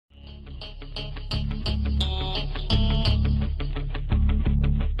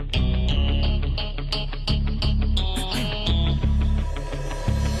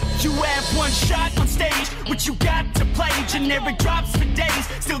You have one shot on stage, what you got to play? Generic drops for days,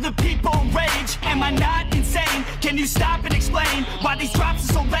 still the people rage. Am I not insane? Can you stop and explain why these drops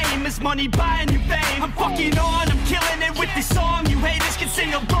are so lame? Is money buying you fame? I'm fucking on, I'm killing it with this song. You haters can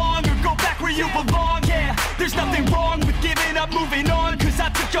sing along or go back where you belong. Yeah, there's nothing wrong with giving up, moving on. Cause I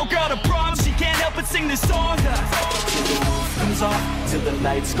took your girl to prom, she can't help but sing this song. Comes off till the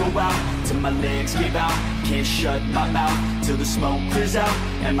lights go out, till my legs give out. Can't shut my mouth till the smoke clears out.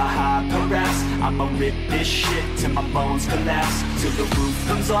 And my high harass, I'ma rip this shit till my bones collapse. Till the roof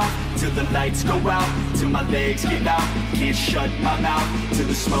comes off, till the lights go out, till my legs give out. Can't shut my mouth till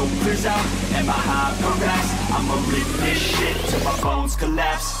the smoke clears out. And my high harass, I'ma rip this shit till my bones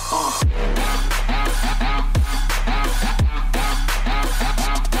collapse.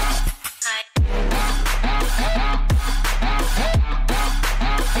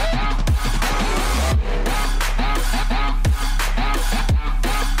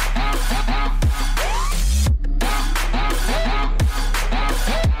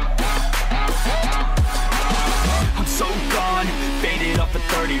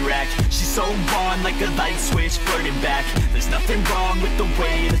 She's so on like a light switch, flirting back. There's nothing wrong with the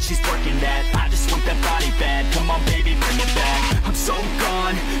way that she's working that. I just want that body bad, come on baby, bring it back. I'm so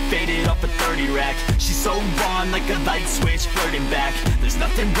gone, faded off a 30 rack. She's so on like a light switch, flirting back. There's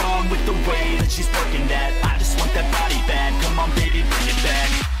nothing wrong with the way that she's working that. I just want that body bad, come on baby, bring it back.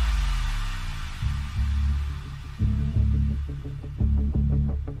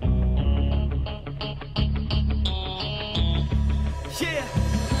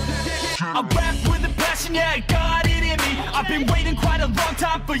 I rap with a passion, yeah, I got it in me. I've been waiting quite a long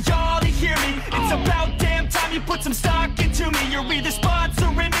time for y'all to hear me. It's about damn time you put some stock into me. You're either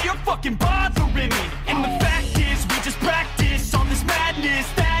sponsoring me or fucking bothering me. And the fact is, we just practice on this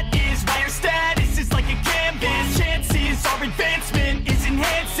madness. That is why our status is like a canvas. Chances our advancement is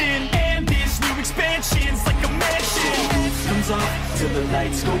enhancing, and this new expansion's like a mansion. Comes off till the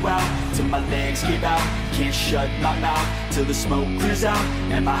lights go out, till my legs give out. Can't shut my mouth till the smoke clears out.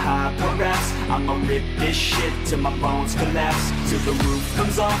 And my high harass, I'ma rip this shit till my bones collapse. Till the roof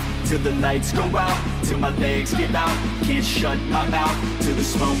comes off, till the lights go out, till my legs give out. Can't shut my mouth till the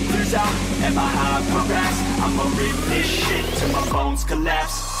smoke clears out. And my high harass, I'ma rip this shit till my bones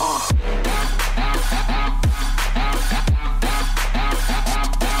collapse.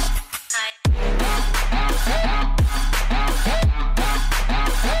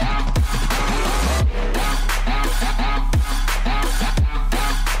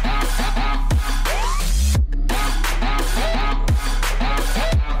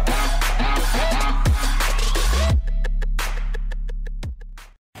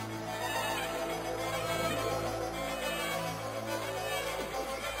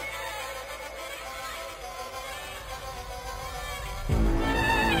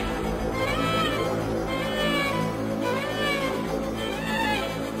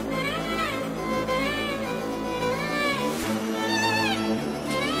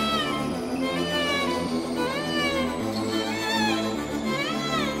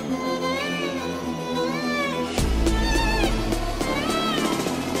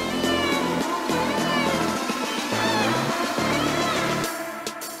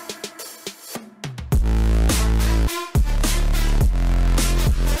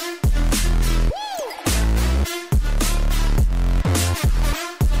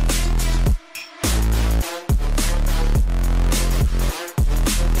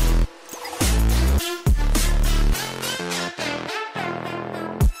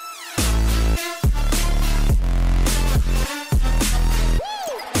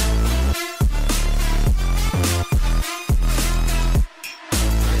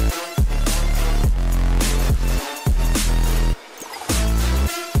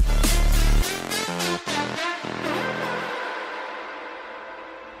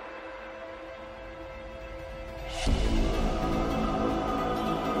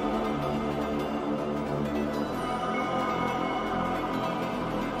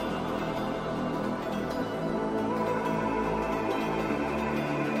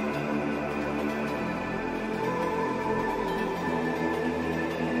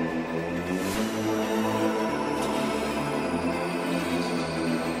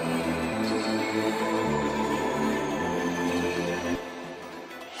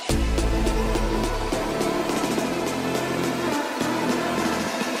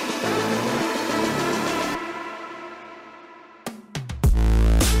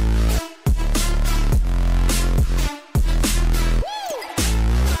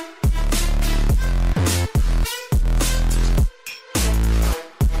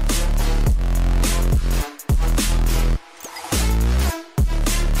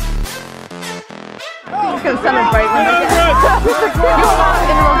 just going to celebrate when they get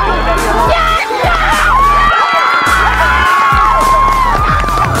you in